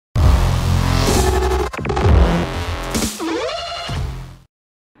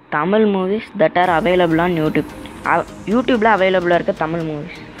Tamil movies that are available on YouTube. யூடியூப்பில் அவைலபிளாக இருக்க தமிழ்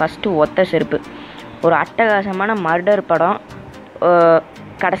மூவிஸ். ஃபஸ்ட்டு ஒத்த செருப்பு, ஒரு அட்டகாசமான மர்டர் படம்.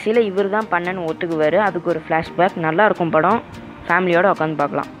 கடைசியில் இவர் தான் பண்ணன்னு ஒத்துக்குவார். அதுக்கு ஒரு ஃப்ளாஷ்பேக், நல்லாயிருக்கும் படம், ஃபேமிலியோடு உட்காந்து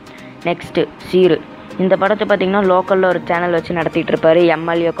பார்க்கலாம். நெக்ஸ்ட்டு சீரு. இந்த படத்தை பார்த்திங்கன்னா லோக்கலில் ஒரு சேனல் வச்சு நடத்திட்டு இருப்பார்.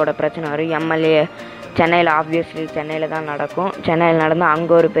 எம்எல்ஏ கூட பிரச்சனை வரும். எம்எல்ஏ சென்னையில், ஆப்வியஸ்லி சென்னையில் தான் நடக்கும். சென்னையில் நடந்தால்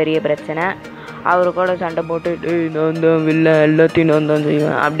அங்கே ஒரு பெரிய பிரச்சனை. அவரு கூட சண்டை போட்டு நான் தான் வில்ல, எல்லாத்தையும் நான் தான்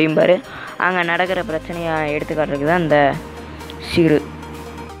செய்வேன் அப்படிம்பாரு. அங்கே நடக்கிற பிரச்சனையை எடுத்துக்காட்டுறதுக்கு தான் இந்த சீரு.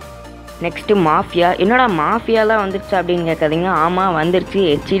 Next mafia. என்னடா மாஃபியாலாம் வந்துருச்சு அப்படின்னு கேட்காதீங்க. ஆமாம், வந்துருச்சு,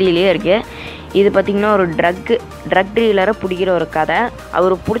 ஹெச்டியிலே இருக்குது. இது பார்த்திங்கன்னா ஒரு ட்ரக் டீலரை பிடிக்கிற ஒரு கதை.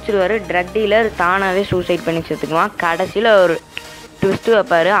 அவர் பிடிச்சிருவார். ட்ரக் டீலர் தானாகவே சூசைட் பண்ணி செத்துக்குவான். கடைசியில் ஒரு ட்விஸ்ட்டு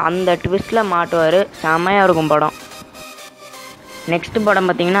வைப்பார். அந்த ட்விஸ்ட்டில் மாட்டுவார். செம்மையாக இருக்கும் படம். நெக்ஸ்ட்டு படம்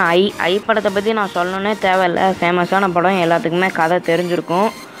பார்த்திங்கன்னா ஐ படத்தை பற்றி நான் சொல்லணுன்னே தேவையில்லை. ஃபேமஸான படம், எல்லாத்துக்குமே கதை தெரிஞ்சிருக்கும்.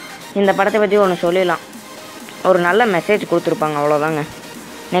 இந்த படத்தை பற்றி ஒன்று சொல்லிடலாம், ஒரு நல்ல மெசேஜ் கொடுத்துருப்பாங்க, அவ்வளோதாங்க.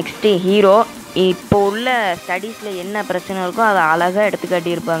 Next hero. இப்போ உள்ள ஸ்டடீஸில் என்ன பிரச்சனை இருக்கோ அதை அழகாக எடுத்து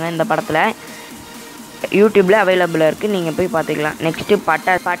காட்டியிருப்பாங்க இந்த படத்தில். யூடியூப்பில் அவைலபிளாக இருக்குது, நீங்கள் போய் பார்த்துக்கலாம். நெக்ஸ்ட்டு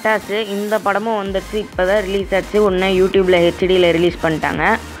பட்டாசு. இந்த படமும் வந்துடுச்சு, இப்போ தான் ரிலீஸ் ஆச்சு. ஒன்று யூடியூப்பில் ஹெச்டியில் ரிலீஸ் பண்ணிட்டாங்க.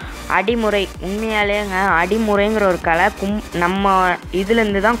 அடிமுறை. உண்மையாலேங்க அடிமுறைங்கிற ஒரு கலை நம்ம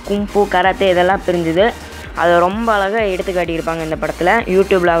இதுலேருந்து தான் கும்பு, கராத்தே இதெல்லாம் பிரிஞ்சுது. அதை ரொம்ப அழகாக எடுத்து காட்டியிருப்பாங்க இந்த படத்தில்.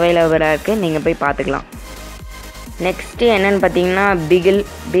 யூடியூப்பில் அவைலபிளாக இருக்குது, நீங்கள் போய் பார்த்துக்கலாம். நெக்ஸ்ட்டு என்னென்னு பார்த்தீங்கன்னா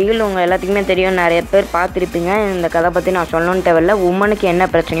பிகில் உங்கள் எல்லாத்துக்குமே தெரியும், நிறைய பேர் பார்த்துருப்பீங்க. இந்த கதை பற்றி நான் சொல்லணுன்னு தேவையில்ல. உமனுக்கு என்ன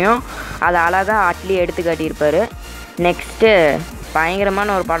பிரச்சனையோ அதை அழகாக அட்லி எடுத்து காட்டியிருப்பார். நெக்ஸ்ட்டு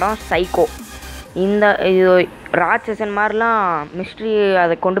பயங்கரமான ஒரு படம் சைக்கோ. இது ராட்சசன் மாதிரிலாம் மிஸ்ட்ரி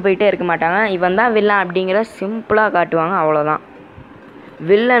அதை கொண்டு போயிட்டே இருக்க மாட்டாங்க. இவன் தான் வில்லன் அப்படிங்கிற சிம்பிளாக காட்டுவாங்க, அவ்வளோதான்.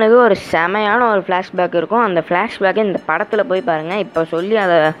 வில்லனுக்கு ஒரு செமையான ஒரு ஃப்ளாஷ்பேக் இருக்கும். அந்த ஃப்ளாஷ்பேக்கை இந்த படத்தில் போய் பாருங்கள். இப்போ சொல்லி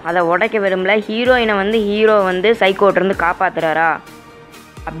அதை உடைக்க விரும்பல. ஹீரோ சைக்கோட்டிருந்து காப்பாற்றுறாரா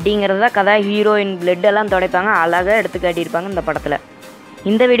அப்படிங்கிறத கதை. ஹீரோயின் பிளட்டெல்லாம் துடைப்பாங்க, அழகாக எடுத்து காட்டியிருப்பாங்க இந்த படத்தில்.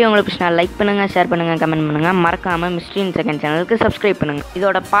 இந்த வீடியோ உங்களுக்கு பிடிச்சா லைக் பண்ணுங்கள், ஷேர் பண்ணுங்கள், கமெண்ட் பண்ணுங்கள். மறக்காமல் மிஸ்ட்ரி இன் செகண்ட் சேனலுக்கு சப்ஸ்கிரைப் பண்ணுங்கள்.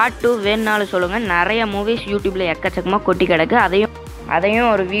 இதோட பார்ட் 2 வேணுனாலும் சொல்லுங்கள். நிறைய மூவிஸ் யூடியூப்பில் எக்கச்சக்கமாக கொட்டி கிடக்கு.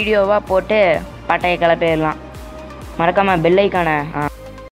 அதையும் ஒரு வீடியோவாக போட்டு பட்டையை கிளப்பிடலாம். மறக்காமல் பெல் ஐக்கானை